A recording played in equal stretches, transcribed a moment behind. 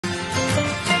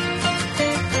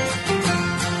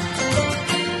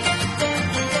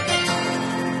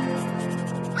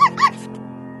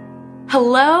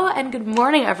Hello and good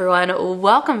morning everyone.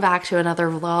 Welcome back to another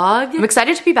vlog. I'm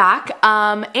excited to be back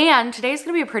and today's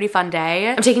gonna be a pretty fun day.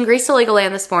 I'm taking Grace to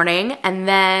Legoland this morning and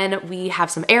then we have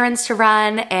some errands to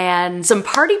run and some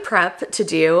party prep to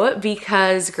do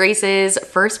because Grace's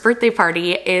first birthday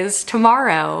party is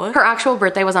tomorrow. Her actual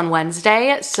birthday was on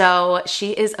Wednesday, so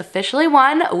she is officially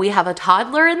one. We have a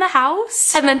toddler in the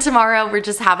house and then tomorrow we're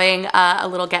just having a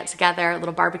little get together, a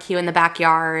little barbecue in the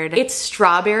backyard. It's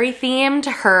strawberry themed.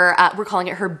 We're calling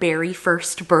it her berry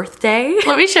first birthday.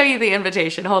 Let me show you the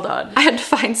invitation, hold on. I had to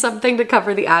find something to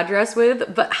cover the address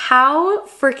with, but how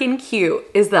freaking cute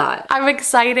is that? I'm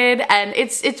excited and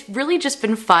it's really just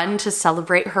been fun to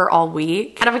celebrate her all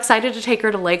week. And I'm excited to take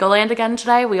her to Legoland again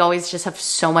today. We always just have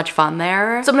so much fun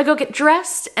there. So I'm gonna go get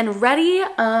dressed and ready.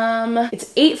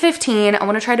 It's 8:15. I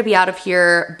wanna try to be out of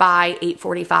here by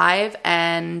 8:45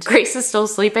 and Grace is still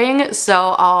sleeping,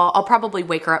 so I'll probably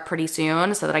wake her up pretty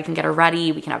soon so that I can get her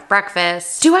ready. We can have breakfast.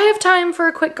 Do I have time for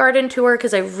a quick garden tour?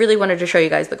 Because I really wanted to show you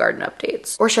guys the garden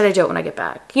updates. Or should I do it when I get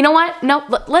back? You know what? No,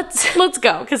 let's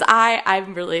go because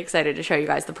I'm really excited to show you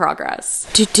guys the progress.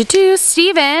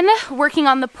 Steven working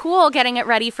on the pool, getting it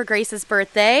ready for Grace's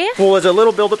birthday. Pool is a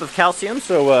little buildup of calcium,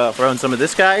 so throwing some of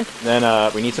this guy.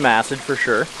 Then we need some acid for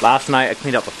sure. Last night I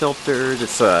cleaned out the filters.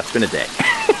 It's been a day.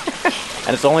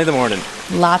 And it's only the morning.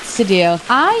 Lots to do.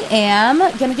 I am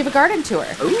gonna give a garden tour.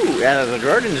 Ooh, yeah, the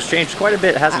garden has changed quite a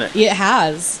bit, hasn't it? It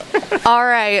has. All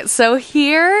right, so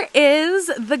here is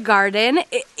the garden.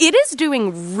 It is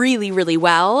doing really, really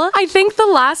well. I think the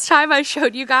last time I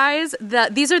showed you guys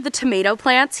these are the tomato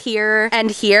plants here and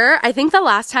here. I think the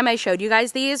last time I showed you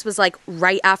guys these was like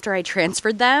right after I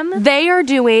transferred them. They are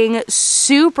doing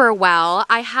super well.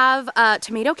 I have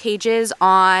tomato cages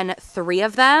on 3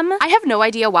 of them. I have no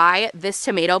idea why this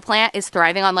tomato plant is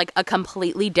thriving on like a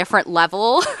completely different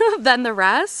level than the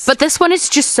rest. But this one is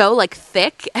just so like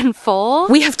thick and full.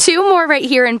 We have 2 more right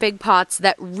here in big pots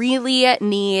that really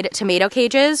need tomato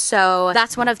cages. So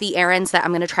that's one of the errands that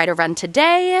I'm gonna try to run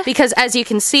today because as you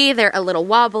can see, they're a little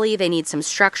wobbly. They need some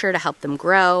structure to help them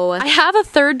grow. I have a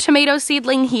 3rd tomato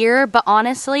seedling here, but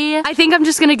honestly, I think I'm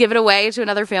just gonna give it away to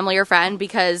another family or friend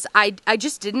because I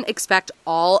just didn't expect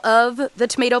all of the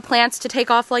tomato plants to take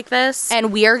off like this.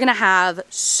 And we are gonna have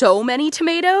so many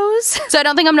tomatoes. So I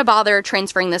don't think I'm gonna bother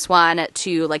transferring this one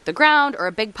to like the ground or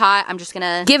a big pot. I'm just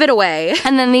gonna give it away.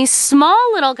 And then these small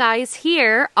little guys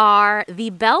here are the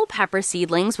bell pepper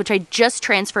seedlings, which I just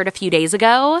transferred a few days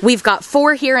ago. We've got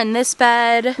 4 here in this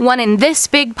bed, 1 in this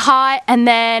big pot, and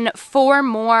then 4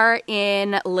 more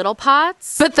in little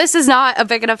pots. But this is not a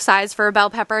big enough size for a bell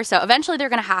pepper, so eventually they're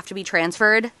gonna have to be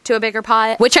transferred to a bigger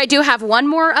pot, which I do have 1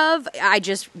 more of. I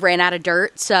just ran out of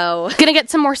dirt, so gonna get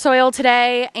some more soil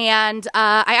today. And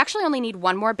I actually only need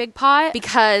 1 more big pot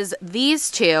because these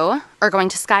 2 are going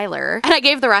to Skylar. And I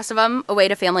gave the rest of them away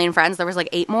to family and friends. There was like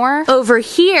 8 more. Over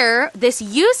here, this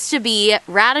used to be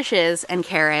radishes and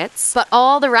carrots, but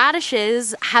all the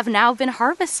radishes have now been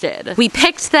harvested. We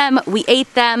picked them, we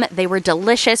ate them, they were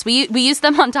delicious. We used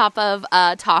them on top of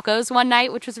tacos one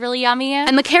night, which was really yummy.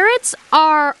 And the carrots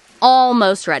are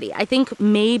almost ready. I think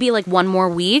maybe like 1 more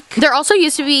week. There also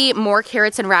used to be more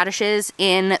carrots and radishes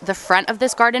in the front of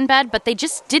this garden bed, but they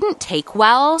just didn't take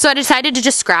well. So I decided to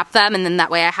just scrap them and then that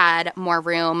way I had more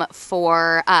room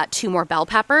for 2 more bell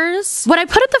peppers. What I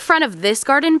put at the front of this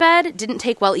garden bed didn't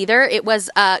take well either. It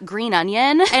was green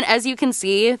onion. And as you can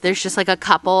see, there's just like a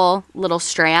couple little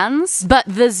strands. But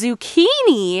the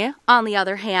zucchini, on the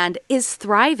other hand, is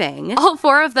thriving. All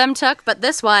 4 of them took, but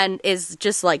this one is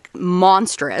just like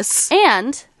monstrous.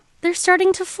 And they're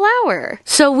starting to flower.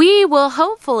 So we will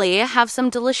hopefully have some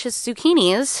delicious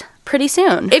zucchinis pretty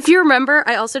soon. If you remember,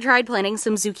 I also tried planting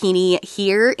some zucchini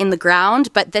here in the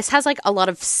ground, but this has like a lot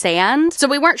of sand. So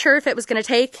we weren't sure if it was gonna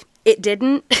take. It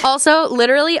didn't. Also,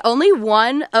 literally only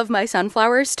 1 of my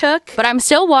sunflowers took, but I'm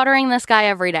still watering this guy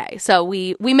every day. So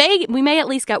we may at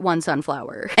least get 1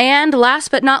 sunflower. And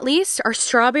last but not least, our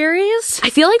strawberries.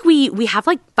 I feel like we have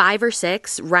like 5 or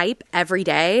 6 ripe every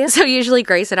day. So usually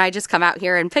Grace and I just come out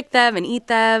here and pick them and eat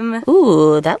them.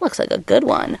 Ooh, that looks like a good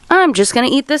one. I'm just gonna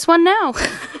eat this one now.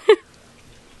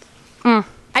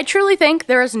 I truly think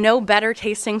there is no better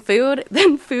tasting food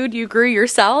than food you grew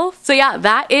yourself. So yeah,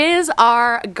 that is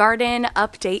our garden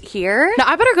update here. Now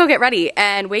I better go get ready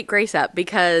and wake Grace up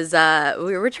because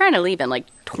we were trying to leave in like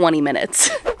 20 minutes.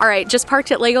 All right, just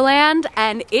parked at Legoland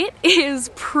and it is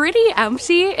pretty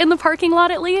empty in the parking lot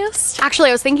at least. Actually,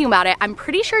 I was thinking about it. I'm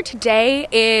pretty sure today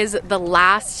is the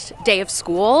last day of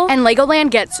school and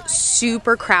Legoland gets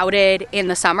super crowded in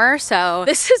the summer. So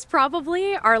this is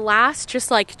probably our last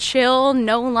just like chill,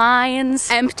 no lines,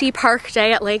 empty park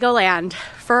day at Legoland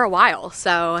for a while.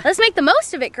 So let's make the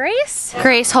most of it, Grace.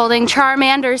 Grace holding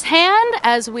Charmander's hand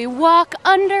as we walk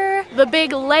under the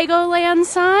big Legoland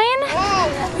sign.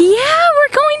 Yeah,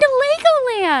 we're going to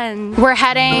Legoland. We're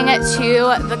heading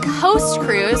to the Coast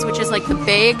Cruise, which is like the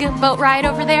big boat ride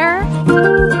over there.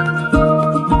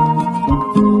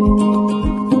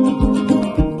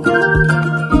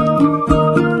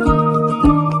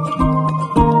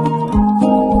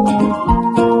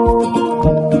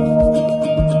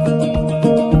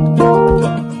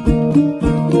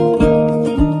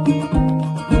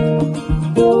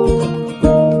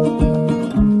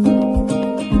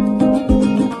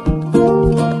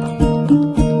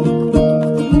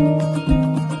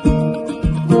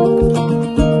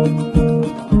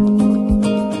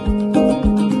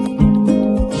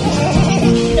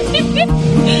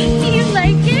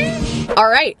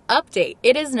 Update.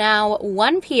 It is now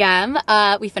 1 p.m.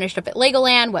 We finished up at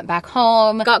Legoland, went back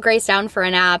home, got Grace down for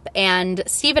a nap, and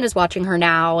Steven is watching her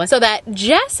now so that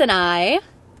Jess and I,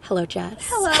 hello Jess.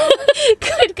 Hello.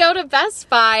 Could go to Best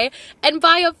Buy and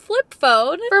buy a flip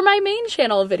phone for my main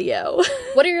channel video.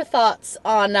 What are your thoughts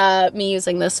on me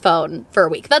using this phone for a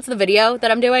week? That's the video that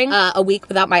I'm doing, a week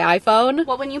without my iPhone.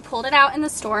 Well, when you pulled it out in the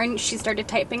store and she started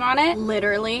typing on it,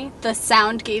 literally the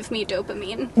sound gave me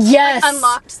dopamine. Yes. Like,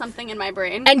 unlocked something in my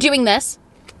brain. And doing this.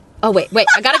 Oh wait,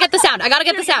 I gotta get the sound. I gotta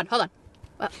get the sound. Hold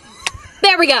on.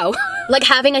 There we go. Like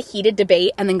having a heated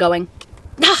debate and then going,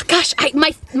 oh gosh,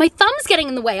 my thumb's getting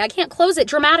in the way. I can't close it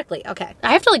dramatically. Okay.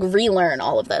 I have to like relearn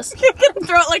all of this. You're gonna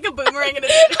throw it like a boomerang and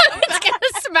it's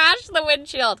gonna smash the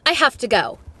windshield. I have to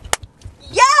go.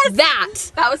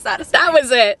 Yes! That was satisfying. That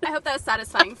was it. I hope that was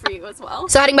satisfying for you as well.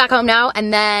 So heading back home now,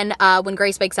 and then when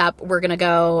Grace wakes up, we're gonna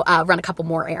go run a couple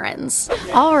more errands.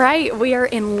 All right, we are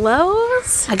in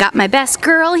Lowe's. I got my best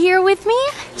girl here with me.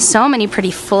 So many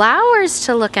pretty flowers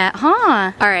to look at,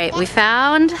 huh? All right, we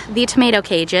found the tomato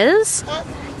cages.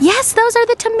 Yes, those are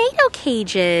the tomato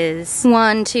cages.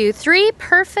 1, 2, 3,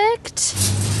 perfect.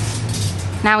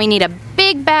 Now we need a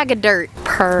big bag of dirt.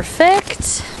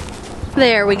 Perfect.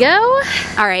 There we go.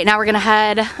 All right, now we're gonna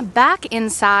head back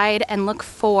inside and look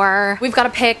for, we've gotta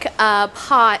pick a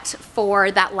pot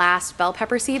for that last bell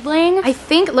pepper seedling. I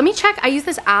think, let me check, I use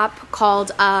this app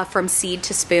called From Seed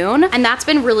to Spoon, and that's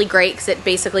been really great because it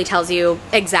basically tells you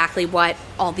exactly what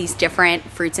all these different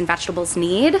fruits and vegetables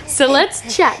need. So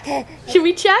let's check. Should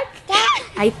we check?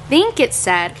 I think it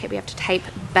said, okay, we have to type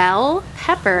bell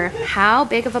pepper. How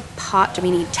big of a pot do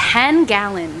we need? 10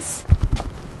 gallons.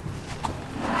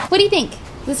 What do you think?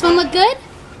 Does this one look good?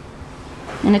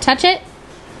 Gonna touch it?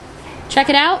 Check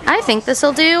it out? I think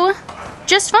this'll do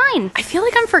just fine. I feel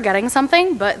like I'm forgetting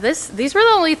something, but these were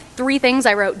the only 3 things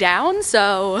I wrote down,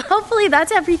 so hopefully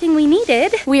that's everything we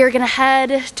needed. We are gonna head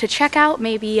to checkout,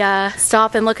 maybe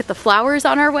stop and look at the flowers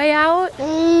on our way out.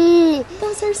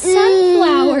 Those are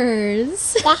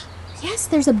sunflowers. Yes,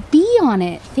 there's a bee on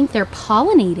it. I think they're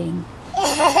pollinating.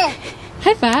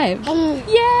 High five.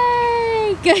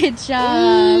 Yay! Good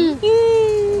job.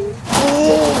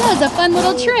 That was a fun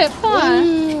little trip, huh?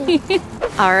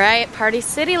 All right, Party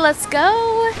City, let's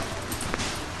go.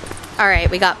 All right,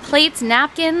 we got plates,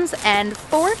 napkins, and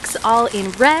forks all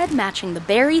in red, matching the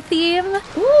berry theme.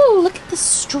 Ooh, look at the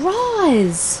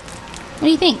straws. What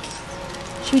do you think?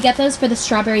 Should we get those for the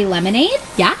strawberry lemonade?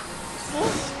 Yeah?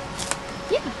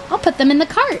 Yeah, I'll put them in the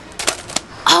cart.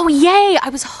 Oh, yay! I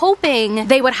was hoping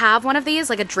they would have one of these,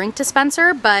 like a drink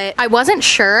dispenser, but I wasn't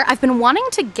sure. I've been wanting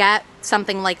to get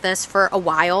something like this for a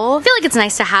while. I feel like it's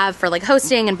nice to have for like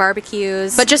hosting and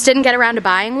barbecues, but just didn't get around to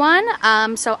buying one.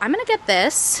 So I'm gonna get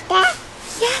this.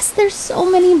 Yes, there's so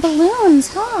many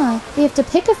balloons, huh? We have to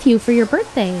pick a few for your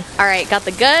birthday. All right, got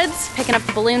the goods, picking up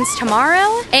the balloons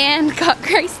tomorrow, and got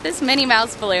Grace this Minnie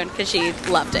Mouse balloon because she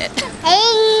loved it.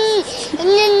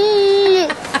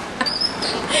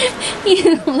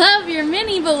 You love your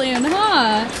mini balloon,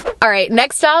 huh? All right,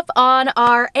 next up on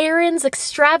our errands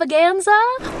extravaganza,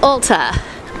 Ulta.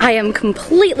 I am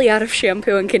completely out of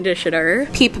shampoo and conditioner.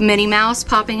 Peep Minnie Mouse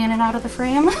popping in and out of the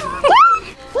frame.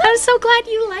 I'm so glad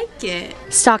you like it.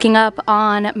 Stocking up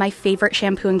on my favorite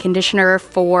shampoo and conditioner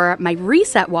for my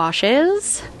reset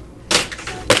washes.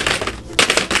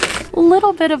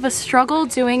 Little bit of a struggle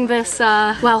doing this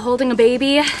while holding a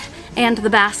baby and the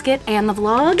basket and the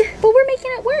vlog, but we're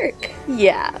making it work.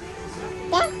 Yeah.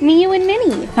 Me, you, and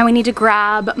Minnie. Now we need to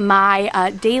grab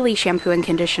my daily shampoo and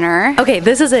conditioner. Okay,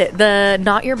 this is it. The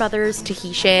Not Your Mother's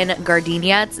Tahitian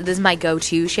Gardenias. This is my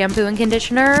go-to shampoo and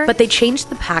conditioner. But they changed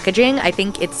the packaging. I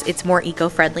think it's more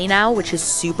eco-friendly now, which is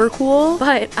super cool.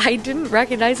 But I didn't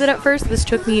recognize it at first. This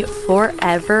took me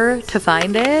forever to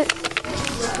find it.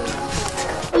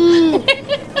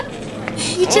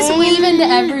 You just wave into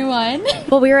everyone.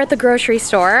 Well, we were at the grocery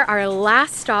store, our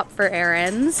last stop for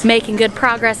errands, making good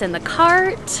progress in the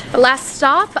cart. Last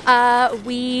stop,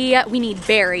 we need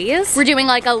berries. We're doing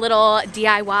like a little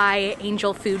DIY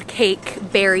angel food cake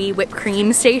berry whipped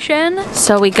cream station.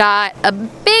 So we got a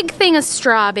big thing of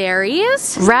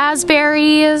strawberries,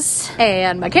 raspberries,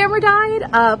 and my camera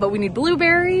died, but we need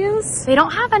blueberries. They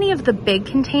don't have any of the big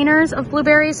containers of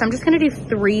blueberries, so I'm just gonna do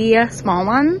 3 small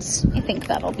ones. I think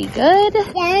that'll be good.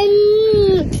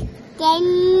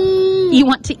 You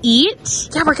want to eat?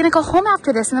 Yeah, we're gonna go home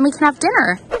after this and then we can have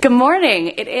dinner. Good morning.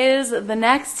 It is the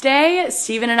next day.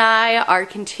 Steven and I are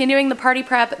continuing the party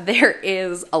prep. There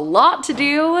is a lot to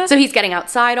do. So he's getting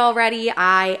outside already.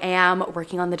 I am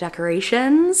working on the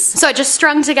decorations. So I just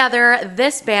strung together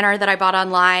this banner that I bought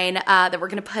online that we're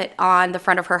gonna put on the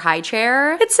front of her high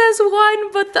chair. It says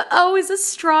 1, but the O is a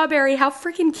strawberry. How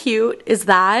freaking cute is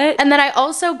that? And then I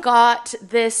also got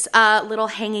this little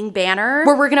hanging banner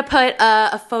where we're gonna put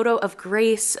a photo of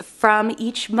Grace from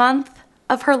each month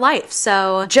of her life.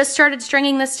 So just started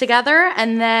stringing this together,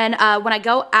 and then when I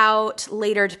go out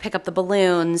later to pick up the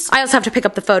balloons, I also have to pick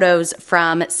up the photos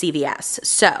from CVS.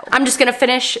 So I'm just gonna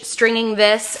finish stringing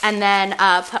this and then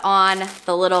put on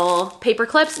the little paper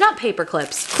clips, not paper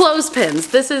clips, clothespins.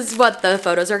 This is what the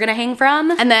photos are gonna hang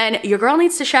from. And then your girl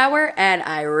needs to shower and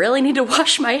I really need to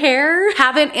wash my hair.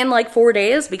 Haven't in like 4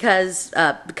 days because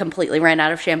completely ran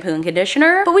out of shampoo and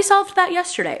conditioner, but we solved that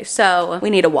yesterday. So we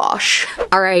need a wash.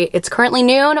 All right, it's currently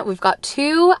noon. We've got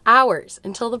 2 hours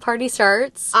until the party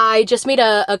starts. I just made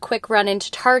a quick run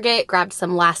into Target, grabbed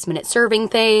some last minute serving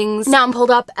things. Now I'm pulled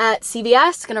up at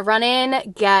CVS, gonna run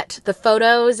in, get the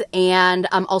photos and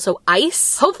also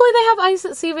ice. Hopefully they have ice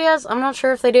at CVS. I'm not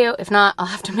sure if they do. If not, I'll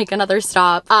have to make another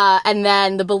stop. And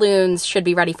then the balloons should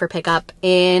be ready for pickup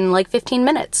in like 15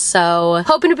 minutes. So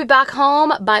hoping to be back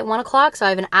home by 1 o'clock. So I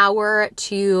have an hour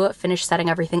to finish setting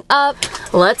everything up.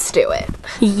 Let's do it.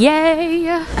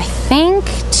 Yay. I think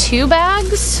 2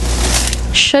 bags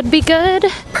should be good.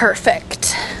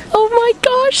 Perfect. Oh my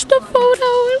gosh, the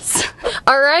photos.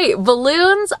 All right,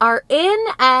 balloons are in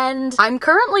and I'm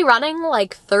currently running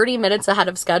like 30 minutes ahead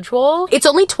of schedule. It's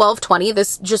only 12:20.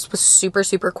 This just was super,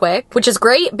 super quick, which is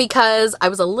great because I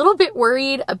was a little bit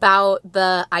worried about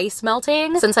the ice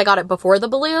melting since I got it before the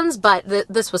balloons, but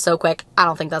this was so quick. I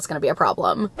don't think that's gonna be a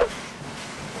problem.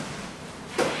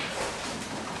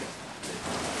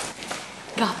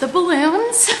 Got the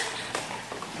balloons.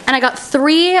 And I got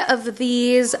 3 of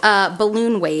these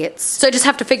balloon weights. So I just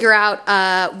have to figure out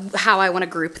how I want to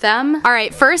group them. All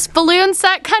right, first balloon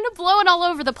set, kind of blowing all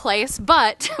over the place,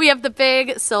 but we have the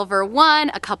big silver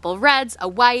one, a couple reds, a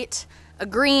white, a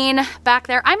green back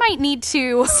there. I might need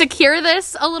to secure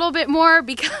this a little bit more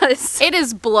because it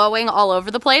is blowing all over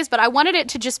the place, but I wanted it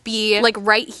to just be like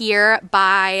right here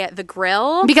by the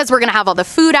grill because we're gonna have all the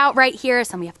food out right here.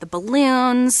 So we have the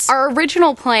balloons. Our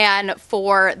original plan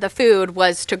for the food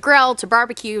was to grill, to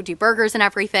barbecue, do burgers and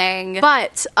everything,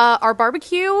 but our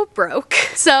barbecue broke.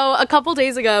 So a couple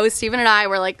days ago, Steven and I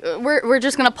were like, we're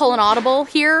just gonna pull an audible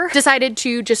here. Decided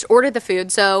to just order the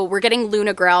food. So we're getting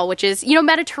Luna Grill, which is, you know,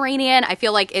 Mediterranean. I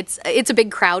feel like it's a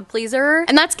big crowd pleaser,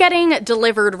 and that's getting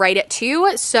delivered right at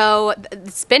 2. So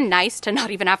it's been nice to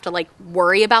not even have to like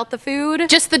worry about the food,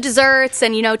 just the desserts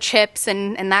and, you know, chips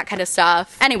and that kind of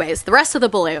stuff. Anyways, the rest of the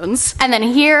balloons. And then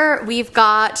here we've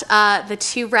got the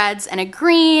 2 reds and a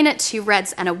green, 2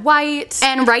 reds and a white.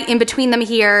 And right in between them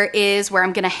here is where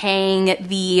I'm gonna hang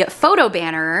the photo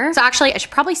banner. So actually I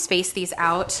should probably space these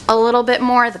out a little bit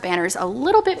more. The banner's a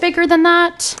little bit bigger than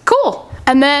that. Cool.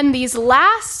 And then these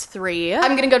last 3,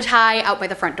 I'm gonna go tie out by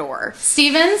the front door.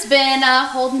 Steven's been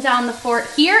holding down the fort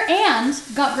here and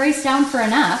got Grace down for a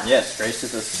nap. Yes, Grace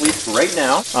is asleep right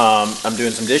now. I'm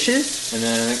doing some dishes and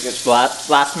then it gets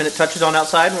last minute touches on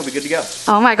outside and we'll be good to go.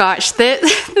 Oh my gosh,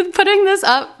 putting this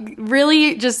up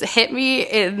really just hit me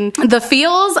in the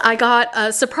feels. I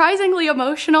got surprisingly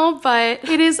emotional, but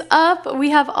it is up.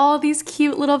 We have all these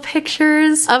cute little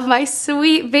pictures of my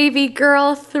sweet baby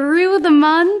girl through the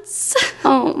months.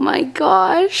 Oh my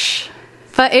gosh.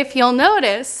 But if you'll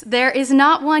notice, there is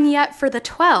not one yet for the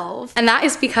 12. And that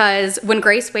is because when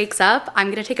Grace wakes up, I'm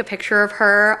gonna take a picture of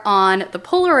her on the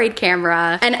Polaroid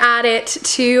camera and add it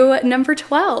to number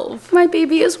 12. My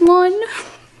baby is 1.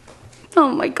 Oh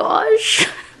my gosh.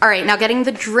 All right, now getting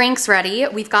the drinks ready.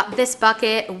 We've got this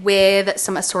bucket with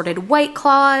some assorted White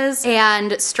Claws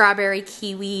and strawberry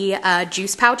kiwi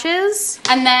juice pouches.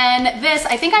 And then this,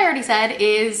 I think I already said,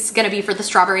 is gonna be for the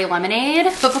strawberry lemonade.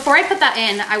 But before I put that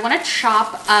in, I wanna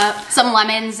chop up some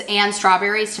lemons and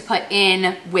strawberries to put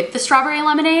in with the strawberry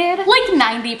lemonade. Like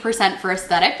 90% for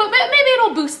aesthetic, but maybe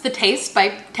it'll boost the taste by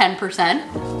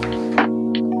 10%.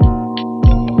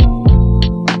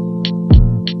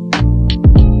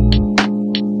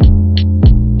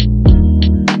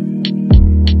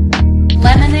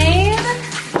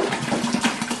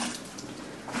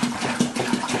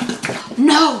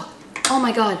 No! Oh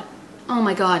my god. Oh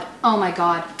my god. Oh my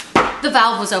god. The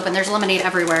valve was open. There's lemonade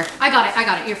everywhere. I got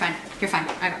it. You're fine. You're fine.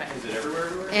 I got it. Is it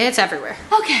everywhere? It's everywhere.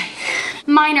 Okay.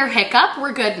 Minor hiccup.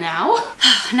 We're good now.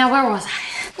 Now where was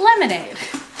I? Lemonade.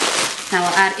 Now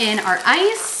we'll add in our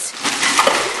ice.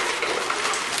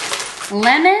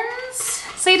 Lemons.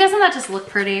 See, doesn't that just look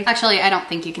pretty? Actually, I don't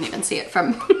think you can even see it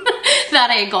from that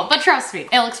angle, but trust me,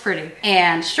 it looks pretty.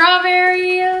 And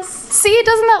strawberries. See,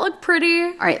 doesn't that look pretty?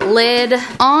 All right, lid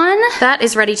on. That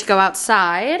is ready to go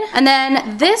outside. And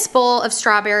then this bowl of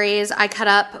strawberries I cut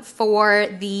up for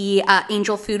the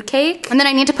angel food cake. And then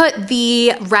I need to put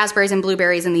the raspberries and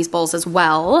blueberries in these bowls as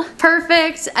well.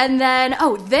 Perfect. And then,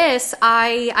 oh, this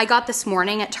I got this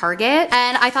morning at Target,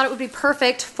 and I thought it would be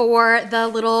perfect for the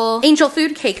little angel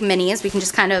food cake minis. We can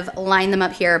just kind of line them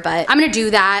up here, but I'm gonna do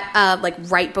that like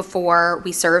right before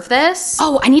we serve this.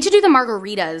 Oh, I need to do the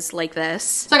margaritas like this.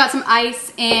 So I got some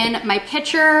ice in my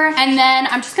pitcher, and then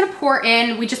I'm just gonna pour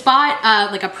in, we just bought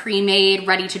like a pre-made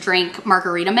ready to drink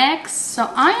margarita mix. So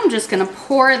I'm just gonna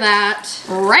pour that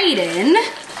right in.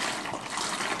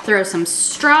 Throw some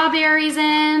strawberries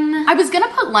in. I was gonna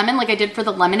put lemon like I did for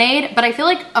the lemonade, but I feel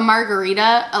like a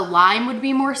margarita, a lime would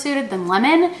be more suited than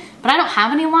lemon, but I don't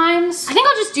have any limes. I think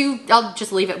I'll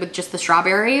just leave it with just the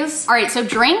strawberries. All right, so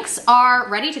drinks are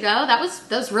ready to go. That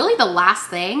was really the last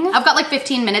thing. I've got like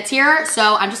 15 minutes here,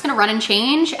 so I'm just gonna run and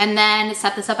change and then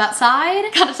set this up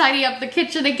outside. Gotta tidy up the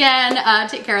kitchen again,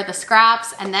 take care of the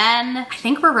scraps, and then I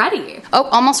think we're ready. Oh,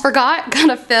 almost forgot.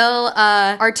 Gotta fill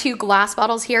our 2 glass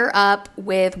bottles here up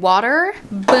with water.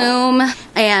 Boom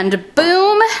and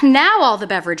boom. Now all the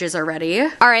beverages are ready.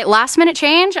 All right, last minute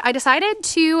change. I decided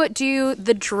to do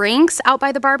the drinks out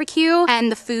by the barbecue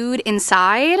and the food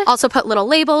inside. Also put little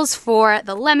labels for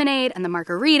the lemonade and the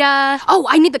margarita. Oh,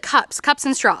 I need the cups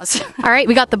and straws. All right,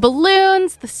 we got the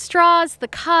balloons, the straws, the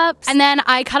cups, and then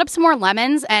I cut up some more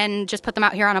lemons and just put them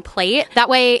out here on a plate. That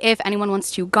way, if anyone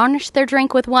wants to garnish their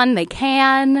drink with one, they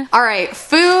can. All right,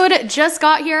 food just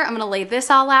got here. I'm gonna lay this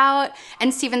all out.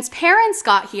 And Steven's parents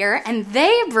got here and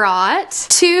they brought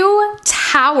 2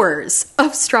 towers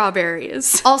of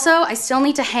strawberries. Also, I still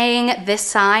need to hang this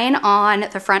sign on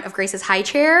the front of Grace's high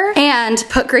chair and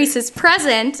put Grace's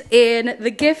present in the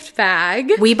gift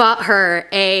bag. We bought her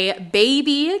a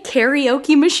baby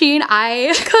karaoke machine.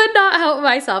 I could not help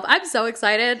myself. I'm so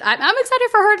excited. I'm excited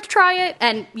for her to try it,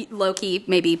 and low-key,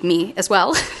 maybe me as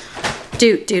well.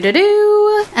 Do.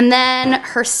 And then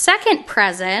her second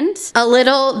present, a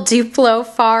little Duplo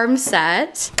farm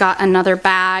set. Got another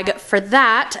bag for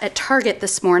that at Target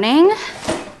this morning.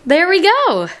 There we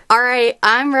go. All right,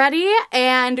 I'm ready,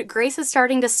 and Grace is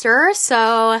starting to stir,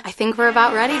 so I think we're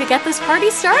about ready to get this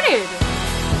party started.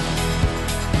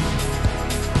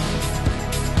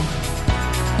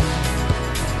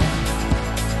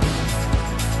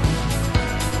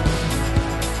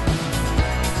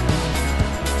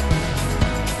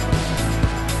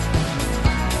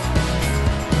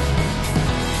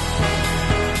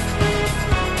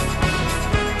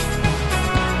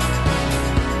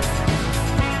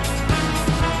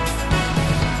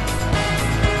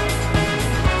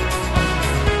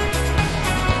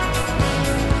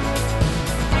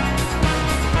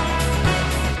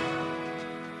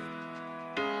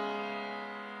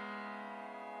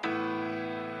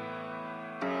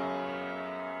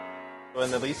 In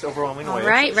the least overwhelming way. All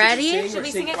right, ready? Should we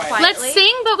sing it quietly? Let's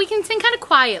sing, but we can sing kind of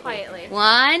quietly.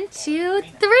 1, 2,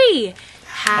 3.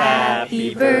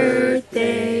 Happy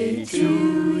birthday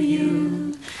to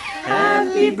you.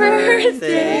 Happy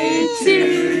birthday to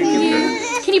you.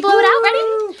 Can you blow it out?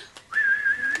 Ready?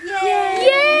 Yay!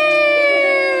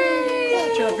 Yay!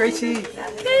 Good job, Gracie.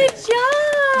 Good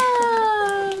job!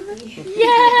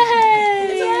 Yay!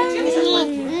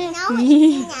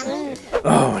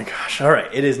 Oh my gosh, All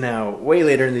right, it is now way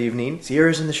later in the evening.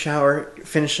 Sierra's in the shower,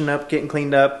 finishing up, getting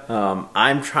cleaned up.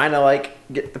 I'm trying to like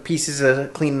get the pieces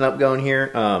of cleaning up going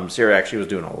here. Sierra actually was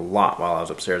doing a lot while I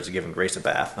was upstairs giving Grace a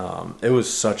bath. It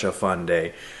was such a fun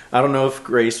day. I don't know if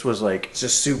Grace was like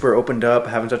just super opened up,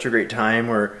 having such a great time,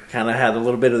 or kind of had a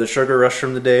little bit of the sugar rush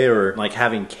from the day, or like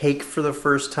having cake for the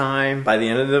first time. By the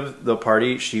end of the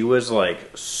party, she was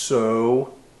like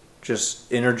so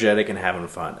just energetic and having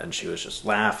fun, and she was just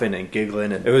laughing and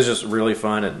giggling, and it was just really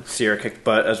fun. And Sierra kicked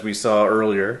butt, as we saw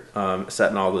earlier,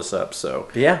 setting all this up. So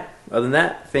but yeah, other than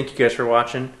that, thank you guys for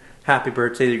watching. Happy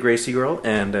birthday to Gracie girl,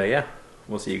 and yeah,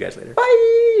 we'll see you guys later.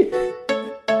 Bye.